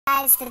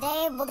Guys,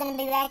 today we're going to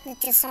be reacting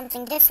to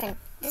something different.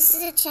 This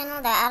is a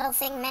channel that I don't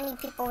think many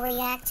people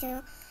react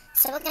to.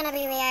 So we're going to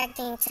be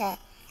reacting to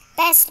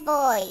Best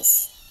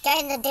Boys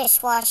Getting the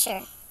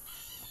Dishwasher.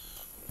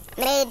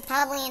 Made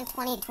probably in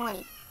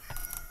 2020.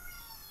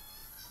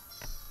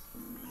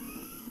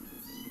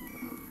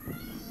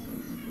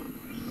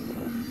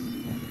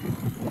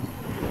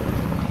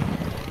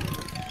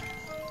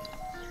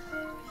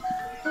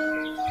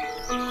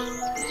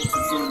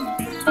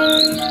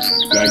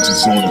 Back to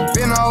Sony.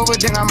 Been over,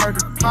 then I murder.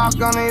 Pop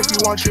gunner if you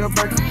want your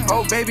burger.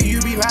 Oh, baby,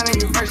 you be lying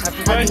your first.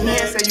 I be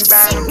here, say you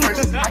buying a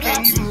purse. I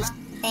can't even.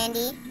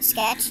 Andy,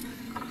 Sketch,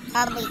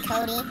 probably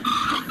Cody.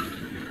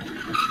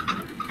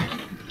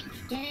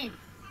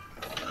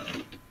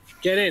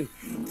 Get in.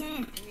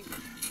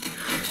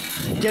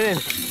 Get in.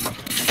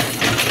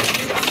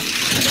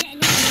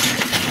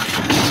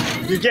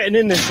 You're getting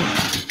in this,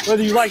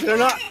 whether you like it or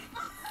not.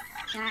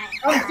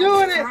 I'm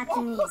doing it!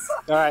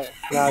 Alright,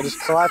 now just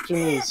collapse your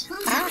knees.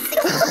 I don't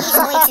think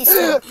he's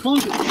way too slow.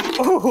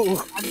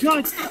 Oh, I'm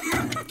done.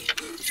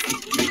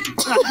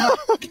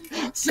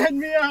 Send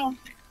me out.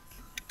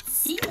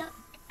 See ya.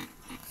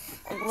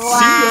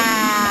 Wow.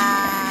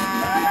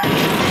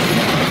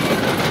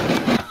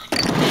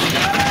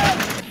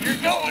 You're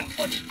going.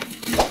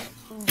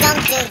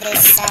 Don't do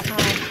this at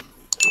home.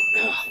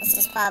 This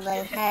is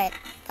probably hurt.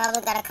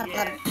 Probably got a couple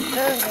of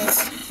bruises.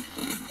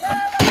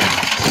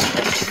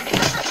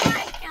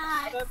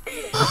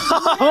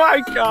 Oh my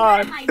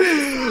god!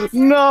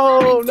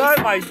 No,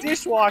 not my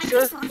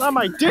dishwasher! Not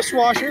my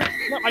dishwasher!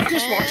 Not my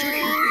dishwasher!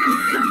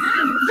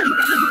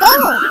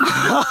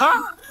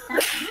 Oh!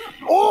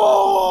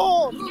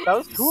 Oh! That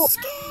was cool.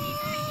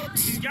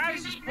 These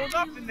guys just pulled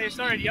up and they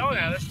started yelling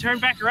at us.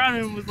 Turned back around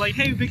and was like,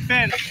 "Hey, big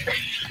fan."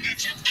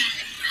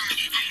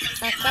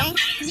 Okay.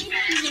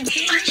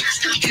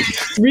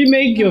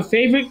 Remake your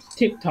favorite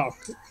TikTok.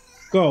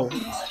 Go.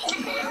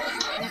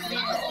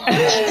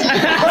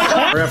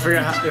 We're gonna figure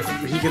out if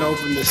he can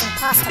open this.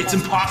 Impossible. It's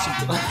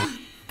impossible.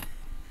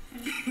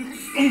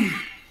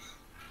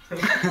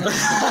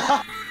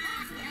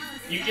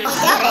 You get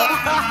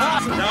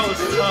that was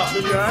tough.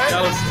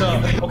 That was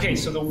tough. Okay,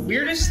 so the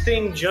weirdest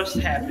thing just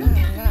happened.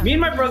 Me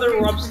and my brother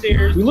were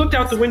upstairs. We looked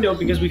out the window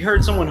because we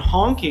heard someone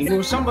honking. There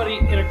was somebody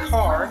in a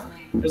car.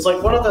 It was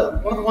like one of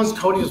the ones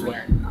Cody was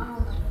wearing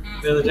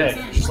the other day.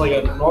 Just like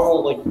a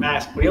normal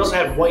mask, but he also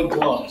had white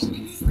gloves.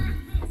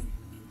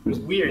 It was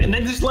weird, and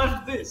then just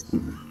left this. Did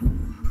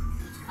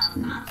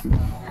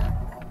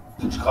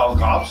you call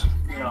the cops?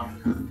 No.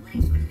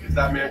 If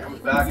that man comes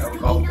back, I will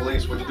call the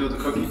police. What'd you do with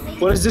the cookie?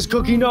 What does this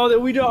cookie know that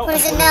we don't? What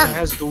does it know? It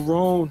has the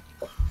roan.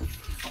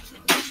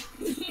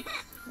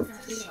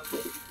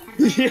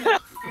 Yeah.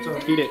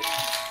 Eat it.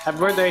 Happy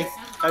birthday.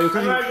 Happy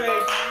birthday.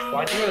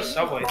 Why'd you go to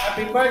Subway?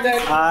 Happy birthday.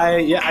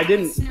 I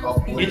didn't.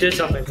 You did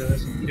something to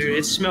this. Dude,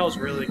 it smells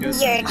really good.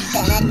 You're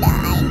gonna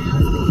die.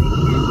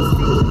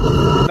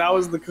 That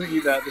was the cookie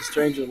that the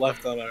stranger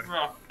left on our.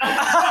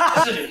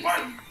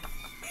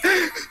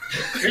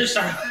 You're just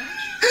sorry.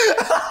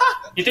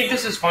 You think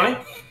this is funny?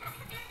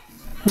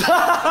 I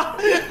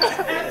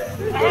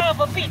have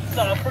a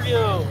pizza for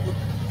you.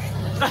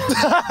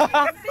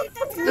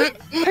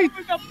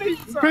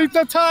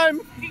 Pizza time.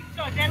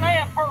 Pizza, then I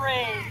have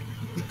parade.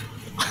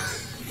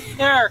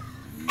 Here.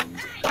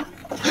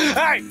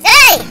 Hey!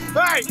 Hey!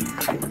 Hey!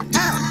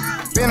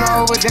 Been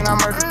over, then I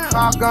murder.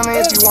 Pop gunner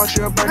if you want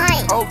your burger.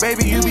 Oh,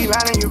 baby, you be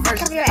lying your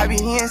first. I be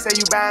here, say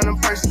you buying a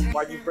purse.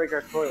 Why'd you break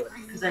our toilet?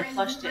 Because I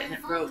flushed it and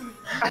it broke.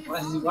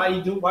 Why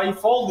you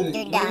folded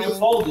it? Why you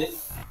fold it?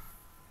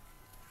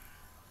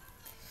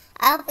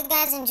 I hope you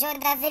guys enjoyed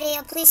that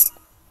video. Please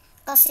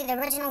go see the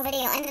original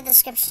video in the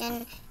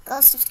description. Go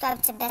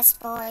subscribe to Best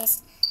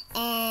Boys.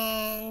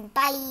 And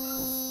bye.